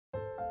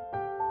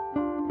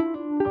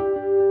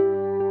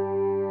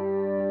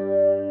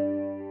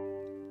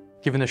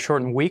Given the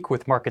shortened week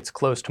with markets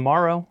closed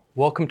tomorrow,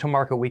 welcome to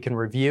Market Week in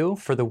Review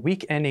for the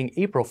week ending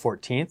April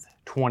 14th,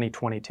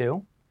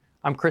 2022.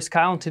 I'm Chris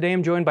Kyle, and today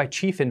I'm joined by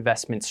Chief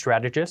Investment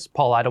Strategist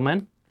Paul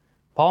Eidelman.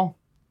 Paul,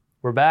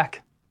 we're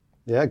back.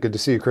 Yeah, good to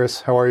see you, Chris.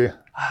 How are you?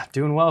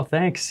 Doing well,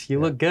 thanks. You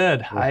look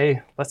good.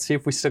 Yeah. Let's see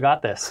if we still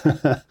got this.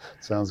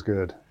 Sounds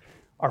good.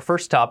 Our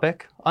first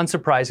topic,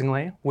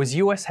 unsurprisingly, was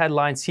U.S.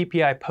 headline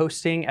CPI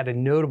posting at a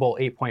notable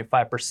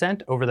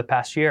 8.5% over the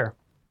past year.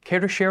 Care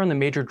to share on the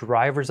major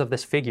drivers of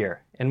this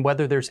figure and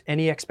whether there's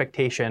any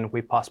expectation we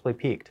possibly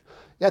peaked?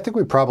 Yeah, I think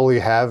we probably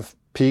have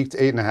peaked.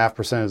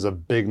 8.5% is a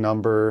big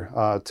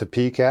number to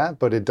peak at,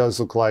 but it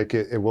does look like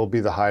it will be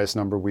the highest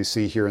number we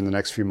see here in the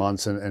next few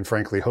months and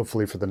frankly,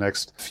 hopefully for the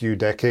next few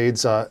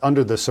decades.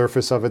 Under the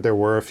surface of it, there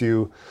were a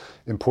few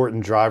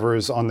important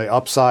drivers. On the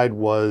upside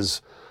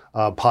was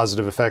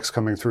positive effects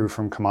coming through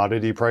from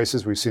commodity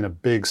prices. We've seen a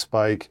big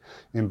spike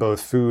in both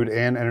food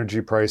and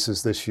energy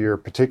prices this year,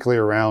 particularly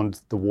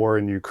around the war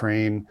in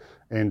Ukraine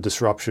and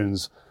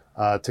disruptions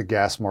to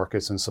gas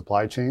markets and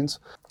supply chains.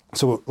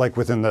 So like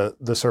within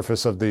the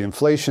surface of the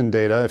inflation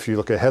data, if you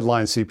look at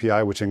headline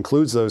CPI, which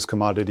includes those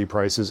commodity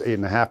prices,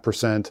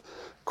 8.5%,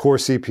 core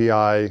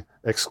CPI,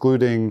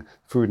 excluding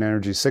food and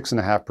energy,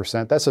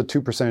 6.5%. That's a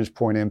 2 percentage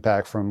point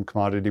impact from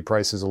commodity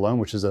prices alone,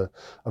 which is a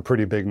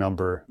pretty big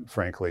number,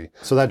 frankly.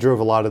 So that drove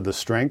a lot of the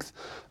strength.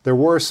 There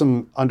were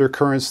some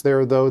undercurrents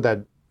there, though,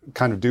 that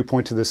kind of do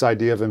point to this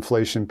idea of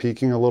inflation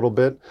peaking a little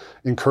bit.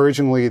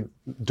 Encouragingly,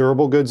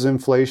 durable goods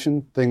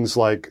inflation, things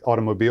like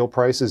automobile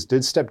prices,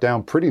 did step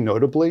down pretty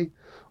notably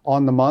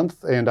on the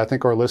month. And I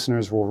think our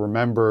listeners will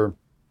remember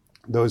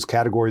those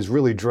categories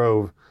really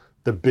drove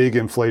the big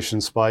inflation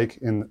spike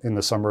in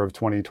the summer of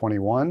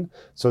 2021.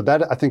 So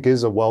that, I think,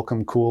 is a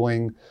welcome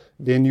cooling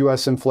in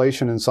U.S.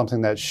 inflation and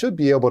something that should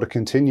be able to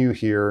continue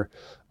here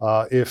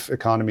if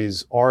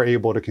economies are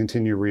able to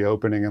continue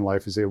reopening and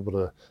life is able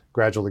to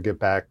gradually get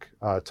back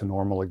to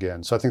normal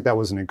again. So I think that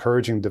was an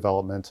encouraging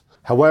development.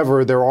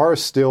 However, there are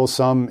still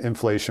some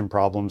inflation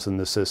problems in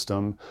the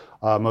system,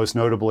 most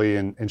notably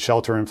in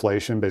shelter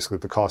inflation, basically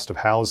the cost of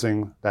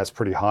housing. That's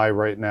pretty high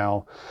right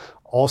now.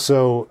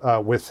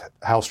 Also, with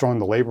how strong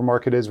the labor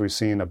market is, we've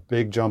seen a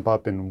big jump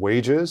up in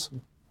wages.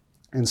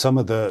 And some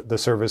of the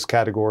service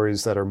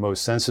categories that are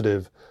most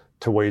sensitive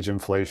to wage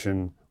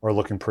inflation are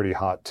looking pretty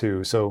hot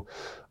too. So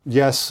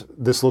yes,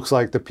 this looks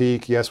like the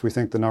peak. Yes, we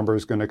think the number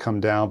is going to come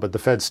down, but the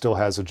Fed still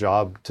has a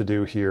job to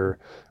do here,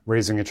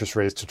 raising interest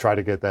rates to try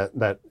to get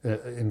that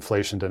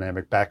inflation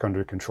dynamic back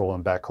under control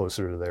and back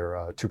closer to their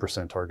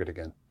 2% target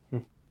again.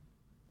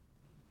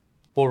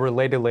 Well,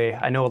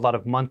 relatedly, I know a lot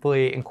of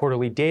monthly and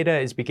quarterly data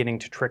is beginning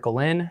to trickle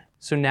in,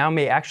 so now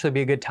may actually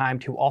be a good time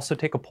to also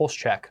take a pulse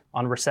check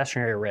on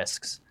recessionary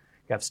risks.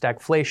 You have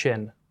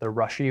stagflation, the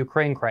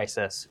Russia-Ukraine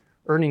crisis,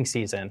 earnings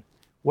season.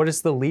 What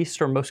is the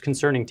least or most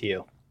concerning to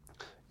you?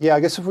 Yeah,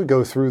 I guess if we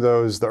go through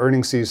those, the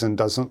earnings season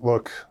doesn't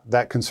look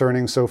that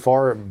concerning so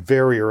far.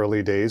 Very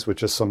early days with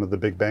just some of the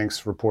big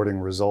banks reporting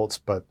results,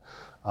 but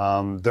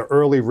the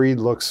early read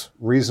looks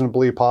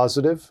reasonably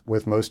positive,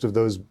 with most of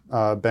those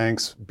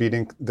banks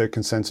beating the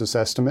consensus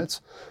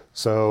estimates.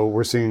 So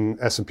we're seeing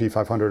S&P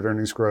 500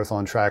 earnings growth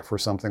on track for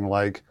something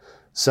like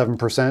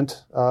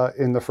 7%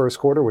 in the first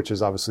quarter, which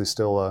is obviously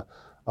still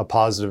a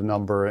positive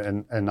number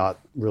and not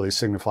really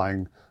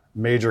signifying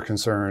major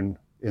concern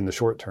in the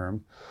short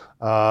term.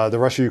 The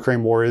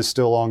Russia-Ukraine war is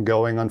still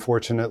ongoing,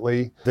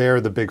 unfortunately.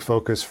 There, the big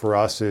focus for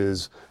us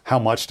is how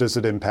much does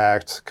it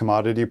impact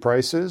commodity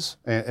prices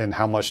and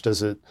how much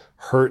does it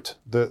hurt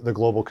the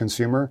global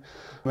consumer.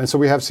 And so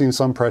we have seen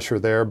some pressure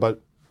there,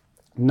 but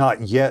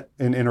not yet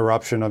an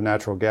interruption of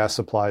natural gas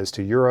supplies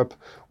to Europe,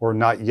 or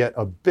not yet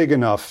a big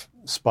enough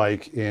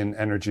spike in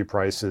energy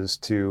prices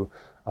to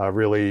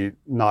really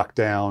knock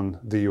down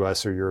the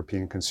US or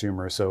European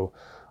consumer. So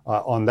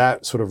on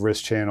that sort of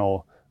risk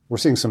channel, we're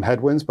seeing some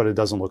headwinds, but it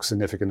doesn't look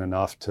significant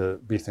enough to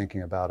be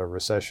thinking about a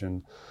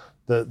recession.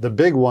 The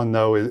big one,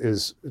 though,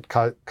 is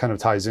kind of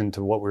ties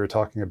into what we were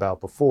talking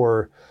about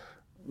before,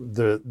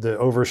 the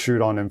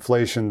overshoot on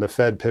inflation, the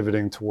Fed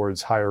pivoting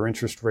towards higher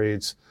interest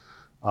rates.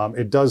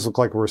 It does look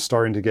like we're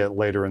starting to get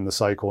later in the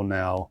cycle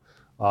now.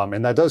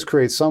 And that does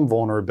create some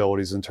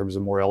vulnerabilities in terms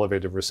of more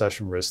elevated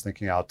recession risk,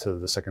 thinking out to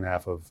the second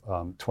half of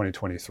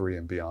 2023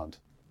 and beyond.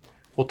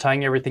 Well,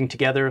 tying everything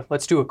together,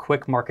 let's do a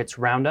quick markets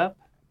roundup.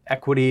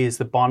 Equities,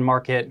 the bond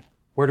market,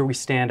 where do we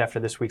stand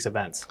after this week's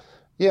events?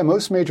 Yeah,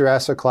 most major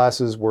asset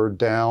classes were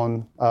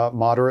down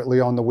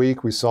moderately on the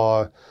week. We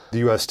saw the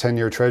U.S.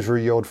 10-year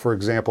Treasury yield, for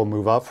example,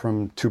 move up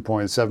from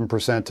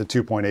 2.7%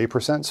 to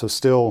 2.8%. So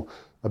still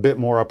a bit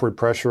more upward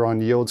pressure on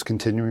yields,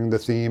 continuing the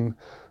theme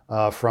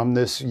from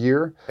this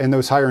year. And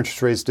those higher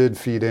interest rates did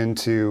feed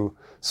into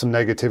some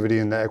negativity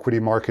in the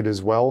equity market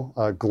as well.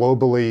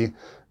 Globally,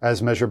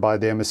 as measured by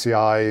the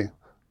MSCI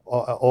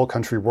All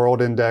Country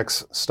World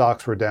Index,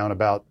 stocks were down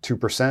about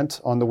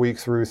 2% on the week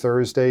through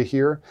Thursday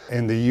here.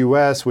 In the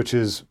US, which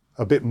is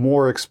a bit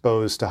more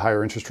exposed to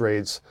higher interest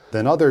rates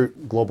than other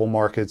global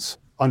markets,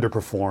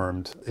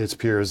 underperformed its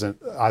peers,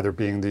 either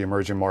being the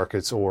emerging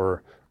markets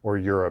or or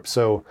Europe.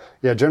 So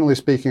yeah, generally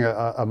speaking,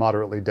 a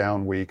moderately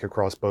down week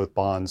across both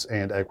bonds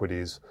and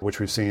equities, which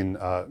we've seen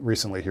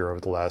recently here over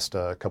the last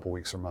couple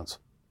weeks or months.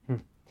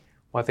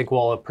 Well, I think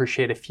we'll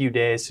appreciate a few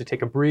days to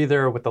take a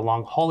breather with the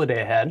long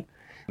holiday ahead.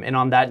 And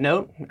on that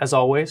note, as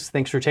always,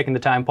 thanks for taking the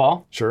time,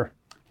 Paul. Sure.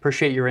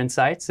 Appreciate your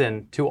insights.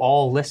 And to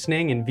all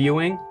listening and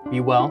viewing, be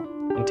well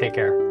and take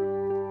care.